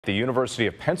The University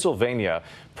of Pennsylvania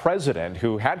president,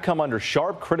 who had come under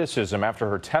sharp criticism after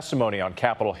her testimony on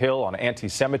Capitol Hill on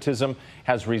anti-Semitism,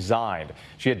 has resigned.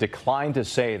 She had declined to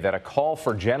say that a call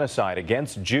for genocide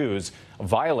against Jews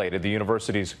violated the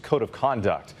university's code of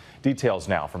conduct. Details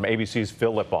now from ABC's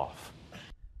Phil Lipoff.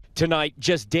 Tonight,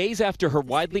 just days after her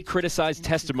widely criticized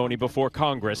testimony before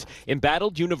Congress,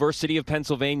 embattled University of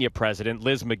Pennsylvania President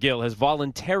Liz Magill has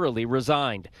voluntarily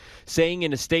resigned, saying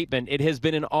in a statement, "It has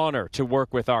been an honor to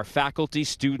work with our faculty,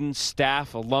 students,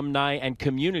 staff, alumni, and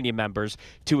community members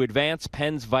to advance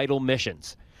Penn's vital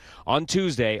missions." On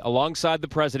Tuesday, alongside the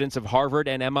presidents of Harvard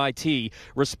and MIT,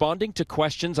 responding to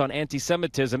questions on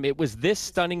anti-Semitism, it was this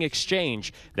stunning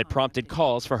exchange that prompted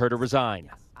calls for her to resign.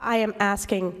 I am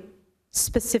asking,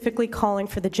 specifically calling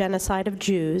for the genocide of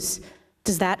Jews,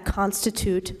 does that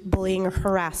constitute bullying or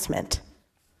harassment?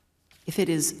 If it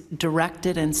is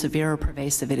directed and severe or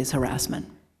pervasive, it is harassment.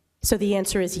 So the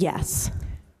answer is yes.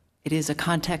 It is a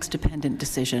context-dependent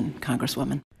decision,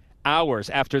 Congresswoman. Hours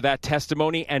after that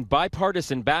testimony and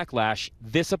bipartisan backlash,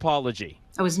 this apology.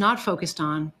 I was not focused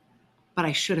on, but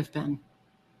I should have been,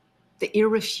 the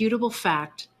irrefutable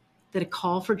fact that a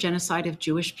call for genocide of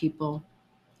Jewish people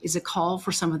is a call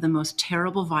for some of the most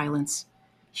terrible violence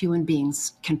human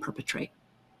beings can perpetrate.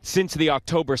 Since the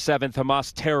October 7th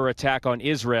Hamas terror attack on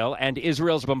Israel and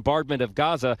Israel's bombardment of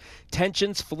Gaza,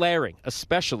 tensions flaring,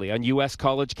 especially on U.S.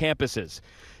 college campuses.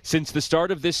 Since the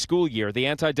start of this school year, the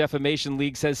Anti-Defamation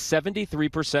League says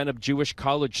 73% of Jewish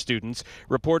college students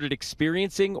reported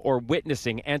experiencing or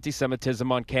witnessing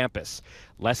anti-Semitism on campus.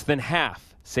 Less than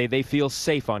half say they feel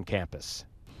safe on campus.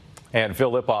 And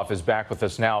Phil Lipoff is back with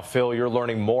us now. Phil, you're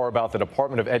learning more about the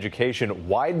Department of Education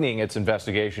widening its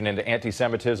investigation into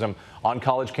anti-Semitism on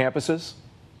college campuses.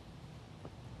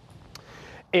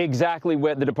 Exactly.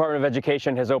 The Department of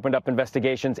Education has opened up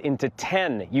investigations into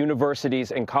 10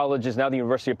 universities and colleges. Now the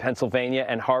University of Pennsylvania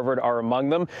and Harvard are among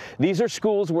them. These are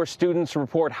schools where students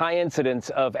report high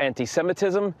incidents of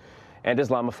anti-Semitism and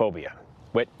Islamophobia.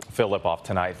 Phil Lipoff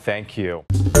tonight. Thank you.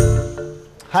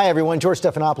 Hi, everyone. George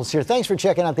Stephanopoulos here. Thanks for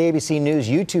checking out the ABC News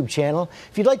YouTube channel.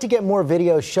 If you'd like to get more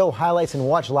videos, show highlights, and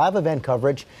watch live event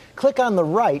coverage, click on the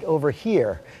right over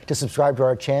here to subscribe to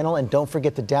our channel. And don't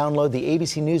forget to download the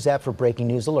ABC News app for breaking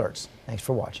news alerts. Thanks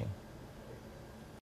for watching.